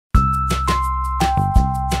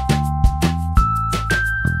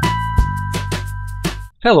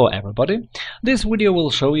Hello everybody! This video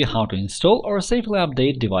will show you how to install or safely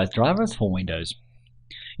update device drivers for Windows.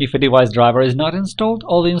 If a device driver is not installed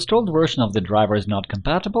or the installed version of the driver is not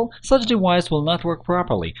compatible, such device will not work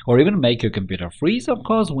properly or even make your computer freeze or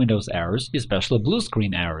cause Windows errors, especially blue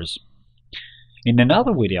screen errors. In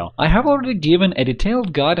another video, I have already given a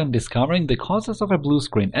detailed guide on discovering the causes of a blue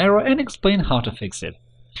screen error and explain how to fix it.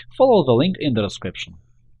 Follow the link in the description.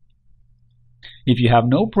 If you have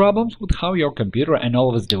no problems with how your computer and all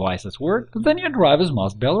of its devices work, then your drivers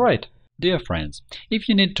must be alright. Dear friends, if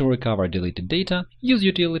you need to recover deleted data, use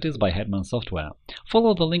Utilities by Hetman Software.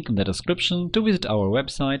 Follow the link in the description to visit our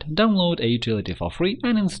website, download a utility for free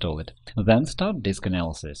and install it. Then start disk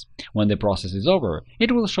analysis. When the process is over,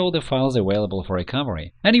 it will show the files available for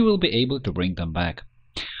recovery, and you will be able to bring them back.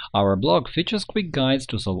 Our blog features quick guides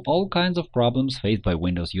to solve all kinds of problems faced by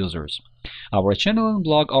Windows users. Our channel and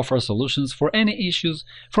blog offer solutions for any issues,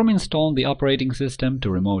 from installing the operating system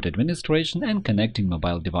to remote administration and connecting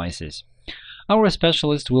mobile devices. Our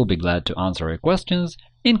specialists will be glad to answer your questions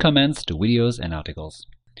in comments to videos and articles.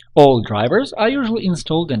 All drivers are usually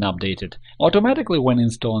installed and updated automatically when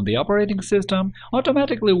installing the operating system,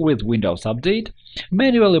 automatically with Windows Update,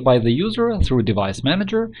 manually by the user through Device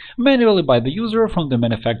Manager, manually by the user from the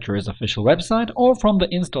manufacturer's official website or from the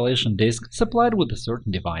installation disk supplied with a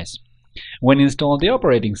certain device. When installing the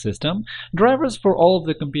operating system, drivers for all of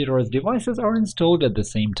the computer's devices are installed at the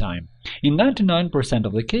same time. In 99%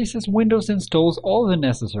 of the cases, Windows installs all the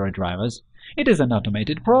necessary drivers. It is an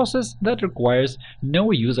automated process that requires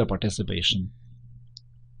no user participation.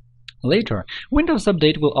 Later, Windows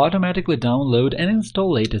Update will automatically download and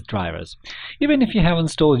install latest drivers. Even if you have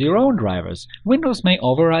installed your own drivers, Windows may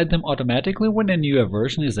override them automatically when a newer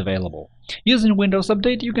version is available. Using Windows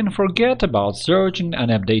Update, you can forget about searching and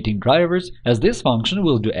updating drivers, as this function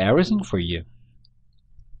will do everything for you.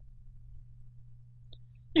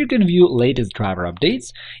 You can view latest driver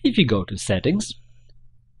updates if you go to Settings,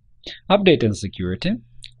 Update and Security,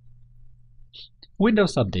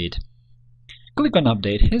 Windows Update. Click on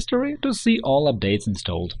Update History to see all updates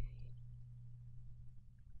installed.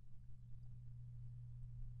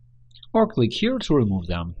 Or click here to remove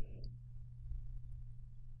them.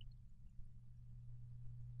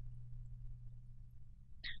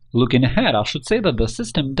 Looking ahead, I should say that the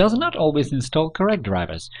system does not always install correct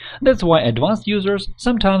drivers. That's why advanced users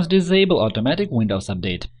sometimes disable automatic Windows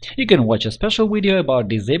Update. You can watch a special video about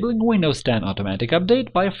disabling Windows 10 automatic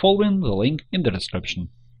update by following the link in the description.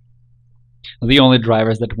 The only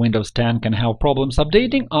drivers that Windows 10 can have problems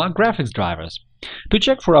updating are graphics drivers. To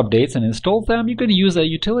check for updates and install them, you can use a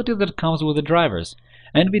utility that comes with the drivers.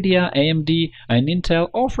 NVIDIA, AMD, and Intel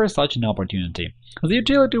offer such an opportunity. The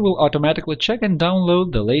utility will automatically check and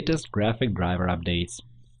download the latest graphic driver updates.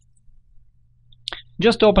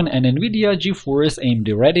 Just open an NVIDIA, GeForce, AMD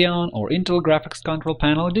Radeon, or Intel graphics control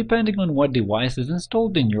panel depending on what device is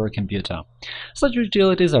installed in your computer. Such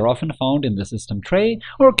utilities are often found in the system tray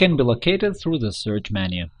or can be located through the search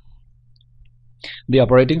menu. The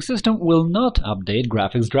operating system will not update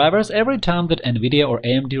graphics drivers every time that NVIDIA or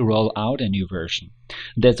AMD roll out a new version.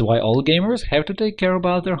 That's why all gamers have to take care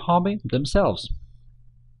about their hobby themselves.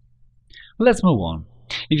 Let's move on.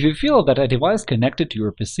 If you feel that a device connected to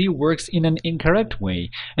your PC works in an incorrect way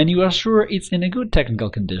and you are sure it's in a good technical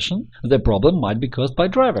condition, the problem might be caused by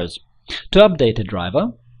drivers. To update a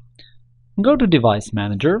driver, go to Device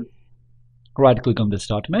Manager, right-click on the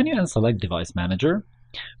Start menu and select Device Manager,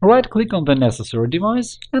 right-click on the necessary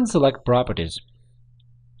device and select Properties.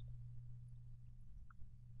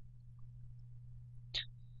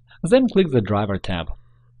 Then click the Driver tab.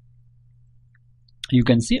 You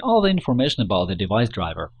can see all the information about the device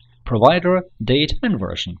driver, provider, date, and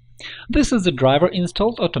version. This is the driver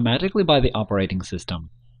installed automatically by the operating system.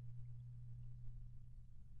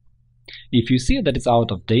 If you see that it's out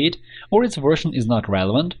of date or its version is not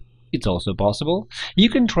relevant, it's also possible, you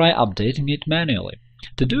can try updating it manually.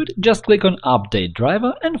 To do it, just click on Update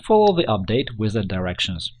Driver and follow the update wizard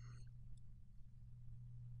directions.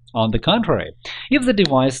 On the contrary, if the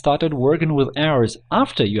device started working with errors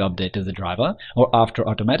after you updated the driver or after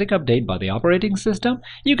automatic update by the operating system,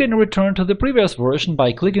 you can return to the previous version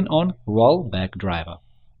by clicking on Roll Back Driver.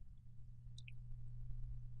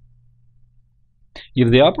 If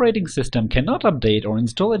the operating system cannot update or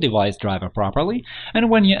install a device driver properly, and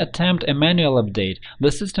when you attempt a manual update,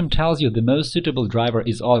 the system tells you the most suitable driver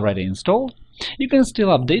is already installed, you can still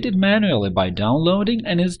update it manually by downloading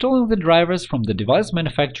and installing the drivers from the device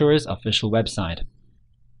manufacturer's official website.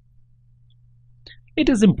 It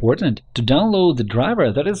is important to download the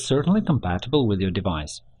driver that is certainly compatible with your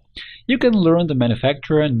device. You can learn the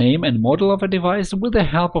manufacturer, name and model of a device with the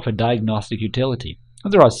help of a diagnostic utility.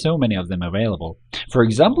 There are so many of them available. For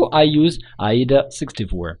example, I use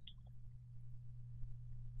AIDA64.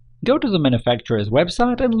 Go to the manufacturer's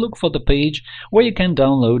website and look for the page where you can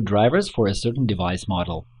download drivers for a certain device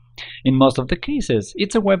model. In most of the cases,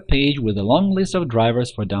 it's a web page with a long list of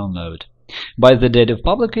drivers for download. By the date of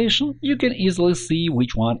publication, you can easily see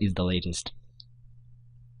which one is the latest.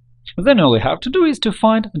 Then all you have to do is to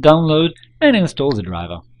find, download, and install the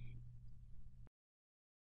driver.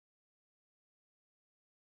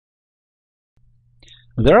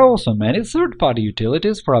 There are also many third-party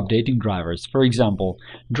utilities for updating drivers, for example,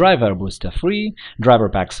 Driver Booster Free, Driver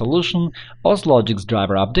Pack Solution, OSLogix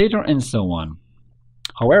Driver Updater, and so on.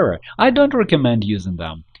 However, I don't recommend using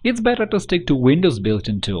them. It's better to stick to Windows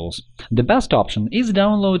built-in tools. The best option is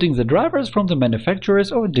downloading the drivers from the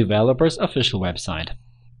manufacturer's or developer's official website.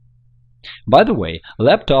 By the way,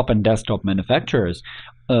 laptop and desktop manufacturers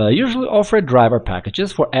usually offer driver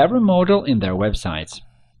packages for every model in their websites.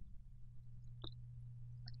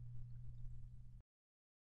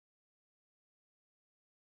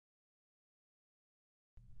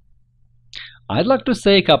 I'd like to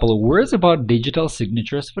say a couple of words about digital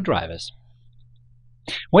signatures for drivers.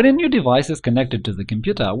 When a new device is connected to the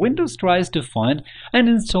computer, Windows tries to find and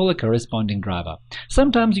install a corresponding driver.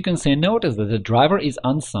 Sometimes you can see a notice that the driver is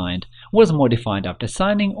unsigned, was modified after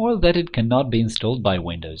signing, or that it cannot be installed by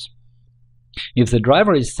Windows. If the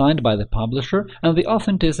driver is signed by the publisher and the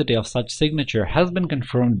authenticity of such signature has been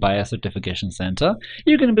confirmed by a certification center,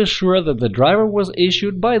 you can be sure that the driver was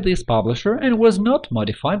issued by this publisher and was not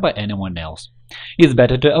modified by anyone else. It's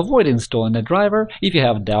better to avoid installing a driver if you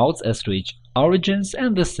have doubts as to its origins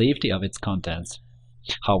and the safety of its contents.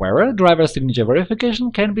 However, driver signature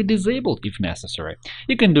verification can be disabled if necessary.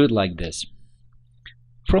 You can do it like this.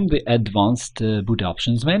 From the Advanced Boot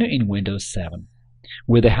Options menu in Windows 7.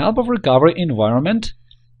 With the help of Recovery Environment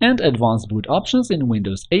and Advanced Boot Options in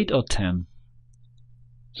Windows 8 or 10.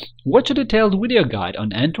 Watch a detailed video guide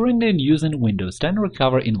on entering and using Windows 10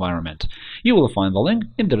 Recovery Environment. You will find the link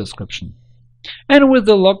in the description. And with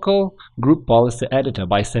the local group policy editor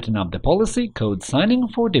by setting up the policy code signing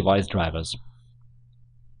for device drivers.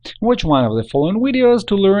 Watch one of the following videos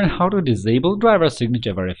to learn how to disable driver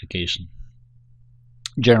signature verification.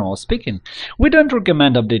 Generally speaking, we don't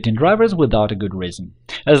recommend updating drivers without a good reason.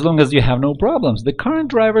 As long as you have no problems, the current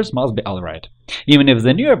drivers must be alright. Even if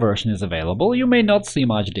the newer version is available, you may not see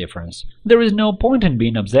much difference. There is no point in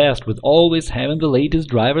being obsessed with always having the latest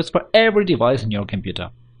drivers for every device in your computer.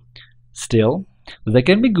 Still, there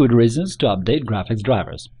can be good reasons to update graphics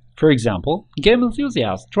drivers. For example, game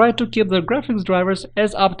enthusiasts try to keep their graphics drivers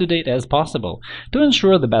as up-to-date as possible to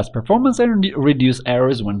ensure the best performance and reduce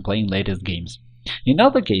errors when playing latest games. In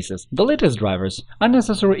other cases, the latest drivers are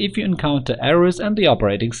necessary if you encounter errors and the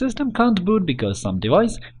operating system can't boot because some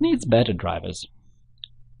device needs better drivers.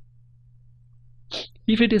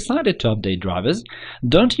 If you decided to update drivers,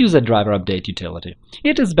 don't use a driver update utility.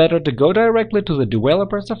 It is better to go directly to the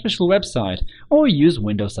developer's official website or use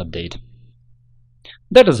Windows Update.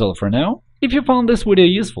 That is all for now. If you found this video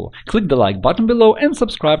useful, click the like button below and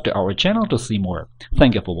subscribe to our channel to see more.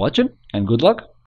 Thank you for watching and good luck!